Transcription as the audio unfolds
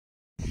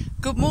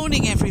Good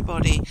morning,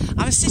 everybody.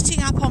 I'm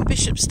sitting up on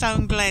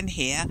Bishopstone Glen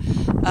here.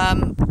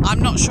 I'm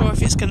not sure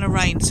if it's going to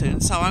rain soon,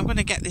 so I'm going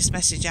to get this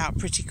message out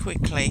pretty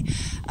quickly.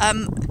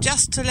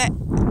 Just to let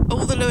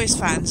all the Lewis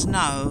fans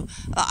know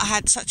that I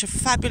had such a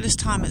fabulous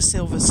time at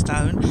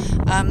Silverstone.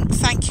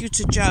 Thank you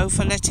to Jo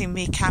for letting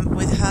me camp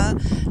with her.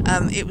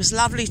 It was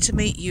lovely to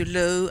meet you,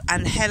 Lou,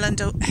 and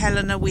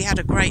Helena. We had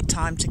a great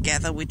time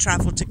together. We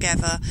travelled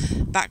together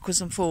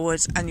backwards and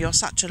forwards, and you're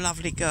such a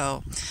lovely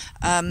girl.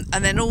 And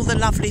then all the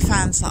lovely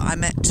fans that I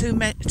met,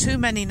 too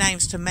many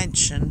names to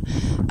mention,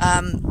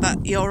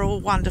 but you're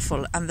all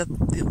wonderful, and the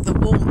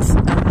warmth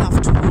and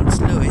love towards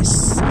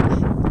Lewis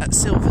at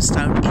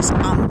Silverstone is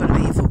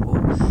unbelievable.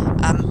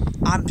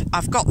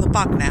 I've got the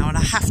bug now and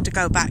I have to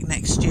go back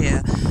next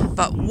year,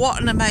 but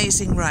what an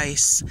amazing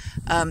race.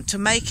 To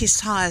make his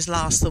tyres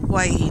last the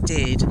way he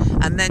did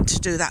and then to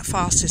do that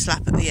fastest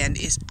lap at the end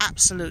is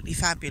absolutely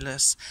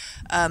fabulous.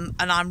 And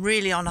I'm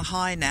really on a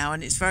high now,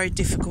 and it's very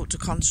difficult to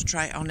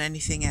concentrate on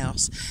anything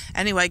else.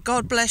 Anyway,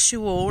 God bless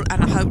you all,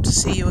 and I hope to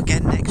see you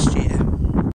again next year.